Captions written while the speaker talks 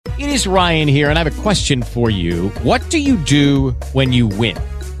It is Ryan here, and I have a question for you. What do you do when you win?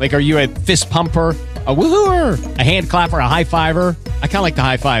 Like, are you a fist pumper, a woohooer, a hand clapper, a high fiver? I kind of like the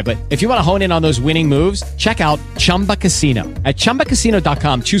high five, but if you want to hone in on those winning moves, check out Chumba Casino. At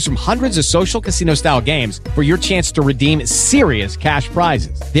ChumbaCasino.com, choose from hundreds of social casino-style games for your chance to redeem serious cash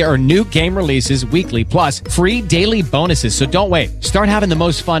prizes. There are new game releases weekly, plus free daily bonuses. So don't wait. Start having the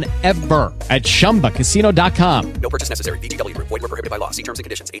most fun ever at ChumbaCasino.com. No purchase necessary. VGW Group. Void where prohibited by law. See terms and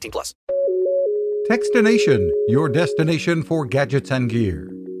conditions. 18+. Techstination, your destination for gadgets and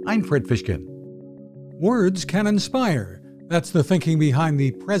gear. I'm Fred Fishkin. Words can inspire. That's the thinking behind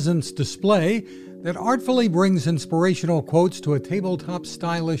the Presence display that artfully brings inspirational quotes to a tabletop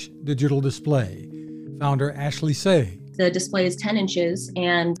stylish digital display. Founder Ashley Saye. The display is 10 inches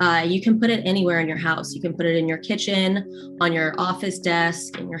and you can put it anywhere in your house. You can put it in your kitchen, on your office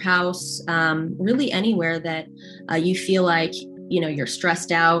desk, in your house, really anywhere that you feel like you're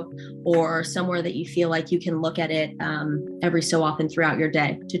stressed out, or somewhere that you feel like you can look at it every so often throughout your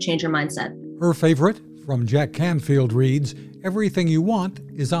day to change your mindset. Her favorite, from Jack Canfield, reads, "Everything you want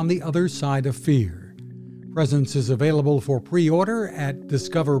is on the other side of fear." Presence is available for pre-order at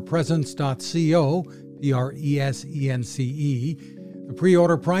discoverpresence.co, Presence. The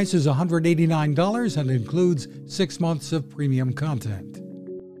pre-order price is $189 and includes 6 months of premium content.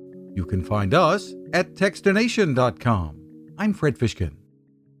 You can find us at Techstination.com. I'm Fred Fishkin.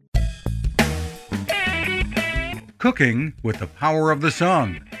 Cooking with the power of the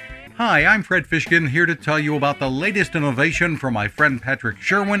sun. Hi, I'm Fred Fishkin, here to tell you about the latest innovation from my friend Patrick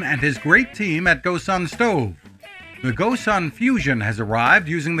Sherwin and his great team at GoSun Stove. The GoSun Fusion has arrived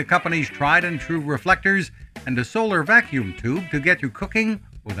using the company's tried and true reflectors and a solar vacuum tube to get you cooking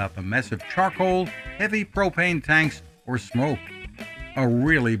without the mess of charcoal, heavy propane tanks, or smoke. A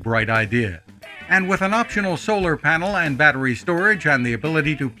really bright idea. And with an optional solar panel and battery storage and the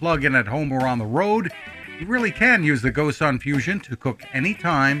ability to plug in at home or on the road, you really can use the GoSun Fusion to cook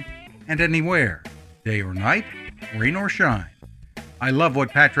anytime and anywhere, day or night, rain or shine. I love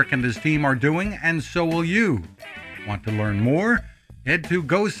what Patrick and his team are doing, and so will you. Want to learn more? Head to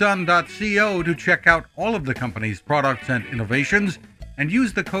gosun.co to check out all of the company's products and innovations, and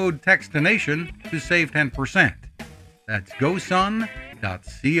use the code Techstination to save 10%. That's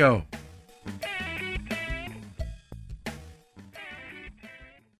gosun.co.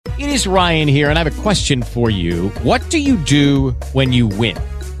 It is Ryan here, and I have a question for you. What do you do when you win?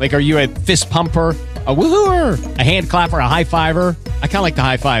 Like, are you a fist pumper, a woohooer, a hand clapper, a high fiver? I kind of like the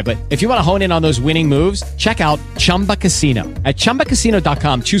high five, but if you want to hone in on those winning moves, check out Chumba Casino. At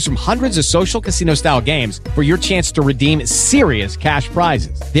ChumbaCasino.com, choose from hundreds of social casino-style games for your chance to redeem serious cash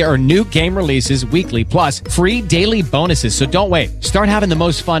prizes. There are new game releases weekly, plus free daily bonuses. So don't wait. Start having the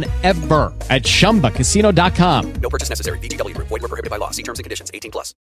most fun ever at ChumbaCasino.com. No purchase necessary. VGW Group. Void where prohibited by law. See terms and conditions. 18+.